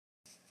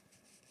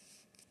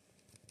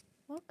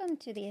Welcome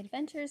to the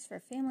Adventures for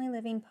Family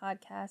Living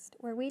podcast,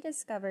 where we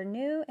discover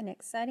new and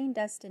exciting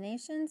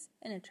destinations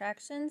and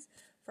attractions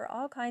for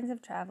all kinds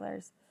of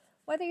travelers.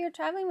 Whether you're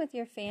traveling with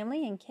your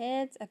family and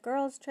kids, a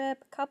girls'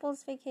 trip,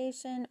 couples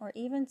vacation, or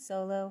even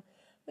solo,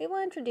 we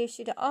will introduce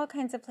you to all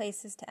kinds of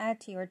places to add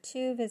to your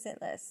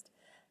to-visit list.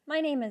 My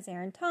name is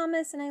Erin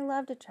Thomas, and I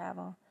love to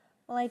travel.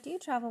 While I do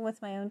travel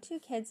with my own 2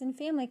 kids and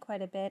family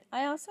quite a bit,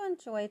 I also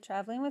enjoy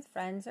traveling with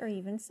friends or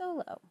even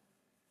solo.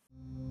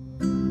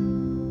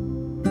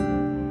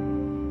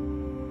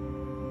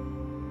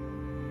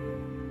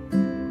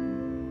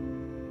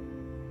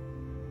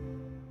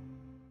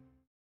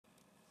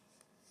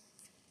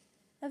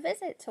 A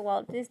visit to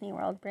Walt Disney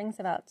World brings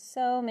about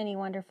so many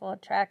wonderful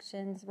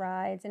attractions,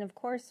 rides, and of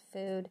course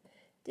food.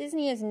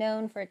 Disney is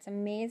known for its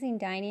amazing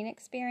dining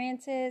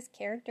experiences,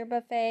 character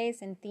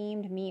buffets, and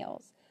themed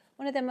meals.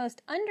 One of the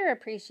most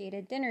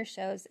underappreciated dinner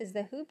shows is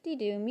the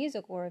Hoop-Dee-Doo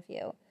Musical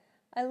Revue.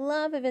 I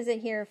love a visit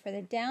here for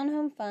the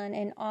down-home fun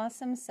and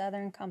awesome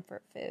Southern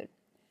comfort food.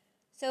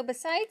 So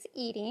besides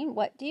eating,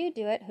 what do you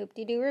do at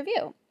Hoop-Dee-Doo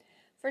Revue?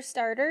 For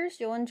starters,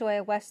 you'll enjoy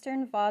a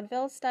Western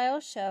vaudeville-style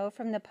show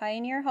from the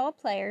Pioneer Hall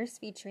Players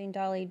featuring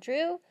Dolly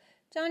Drew,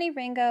 Johnny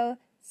Ringo,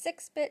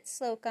 Six-Bit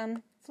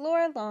Slocum,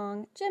 Flora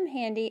Long, Jim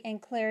Handy,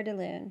 and Claire de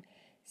Lune.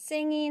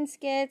 Singing,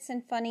 skits,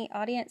 and funny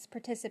audience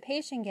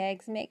participation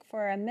gags make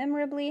for a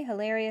memorably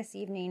hilarious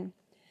evening.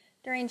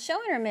 During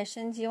show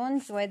intermissions, you'll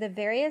enjoy the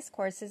various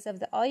courses of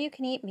the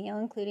all-you-can-eat meal,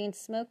 including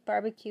smoked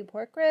barbecue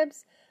pork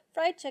ribs,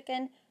 fried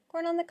chicken,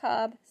 corn on the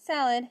cob,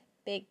 salad,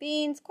 baked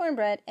beans,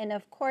 cornbread, and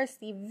of course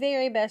the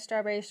very best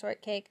strawberry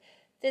shortcake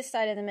this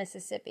side of the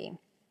Mississippi.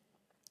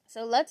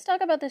 So let's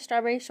talk about the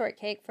strawberry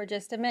shortcake for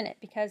just a minute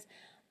because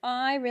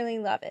I really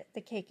love it.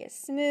 The cake is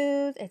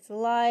smooth, it's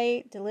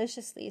light,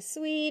 deliciously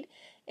sweet.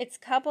 It's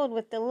coupled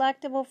with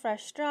delectable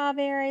fresh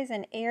strawberries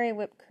and airy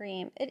whipped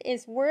cream. It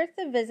is worth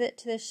the visit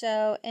to the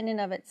show in and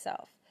of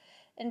itself.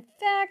 In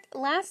fact,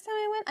 last time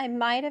I went, I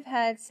might have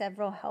had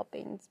several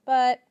helpings,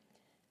 but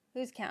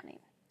who's counting?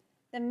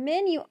 The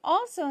menu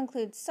also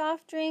includes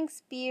soft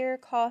drinks, beer,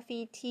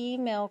 coffee, tea,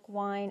 milk,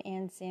 wine,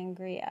 and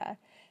sangria.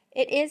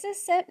 It is a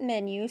set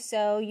menu,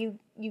 so you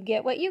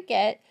get what you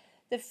get.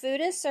 The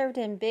food is served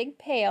in big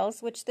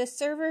pails, which the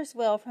servers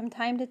will, from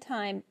time to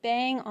time,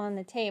 bang on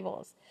the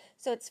tables.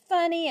 So it's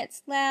funny,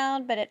 it's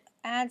loud, but it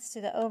adds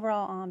to the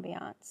overall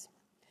ambiance.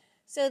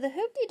 So the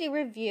Hoop-Dee-Doo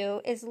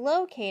Revue is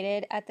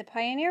located at the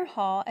Pioneer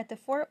Hall at the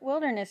Fort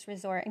Wilderness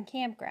Resort and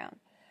Campground.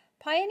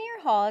 Pioneer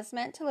Hall is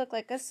meant to look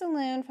like a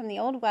saloon from the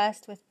Old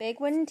West with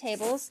big wooden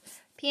tables,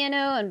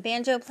 piano, and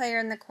banjo player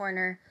in the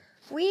corner.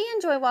 We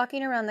enjoy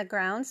walking around the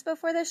grounds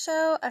before the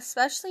show,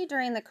 especially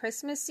during the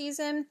Christmas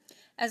season,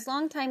 as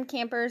longtime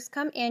campers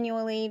come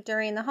annually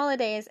during the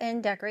holidays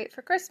and decorate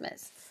for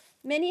Christmas.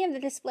 Many of the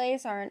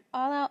displays are an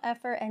all-out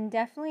effort and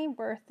definitely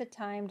worth the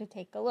time to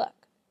take a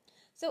look.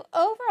 So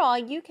overall,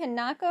 you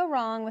cannot go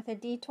wrong with a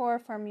detour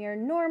from your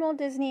normal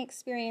Disney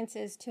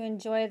experiences to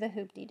enjoy the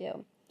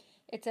Hoop-Dee-Doo.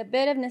 It's a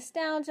bit of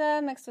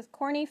nostalgia mixed with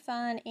corny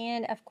fun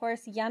and, of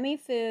course, yummy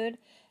food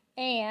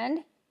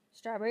and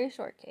strawberry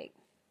shortcake.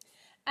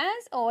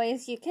 As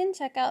always, you can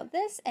check out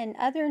this and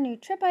other new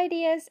trip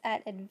ideas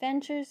at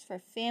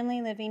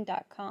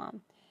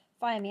adventuresforfamilyliving.com.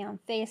 Find me on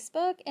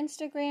Facebook,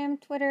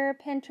 Instagram, Twitter,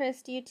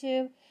 Pinterest,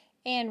 YouTube,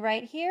 and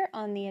right here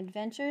on the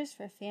Adventures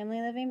for Family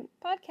Living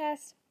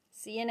podcast.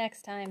 See you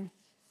next time.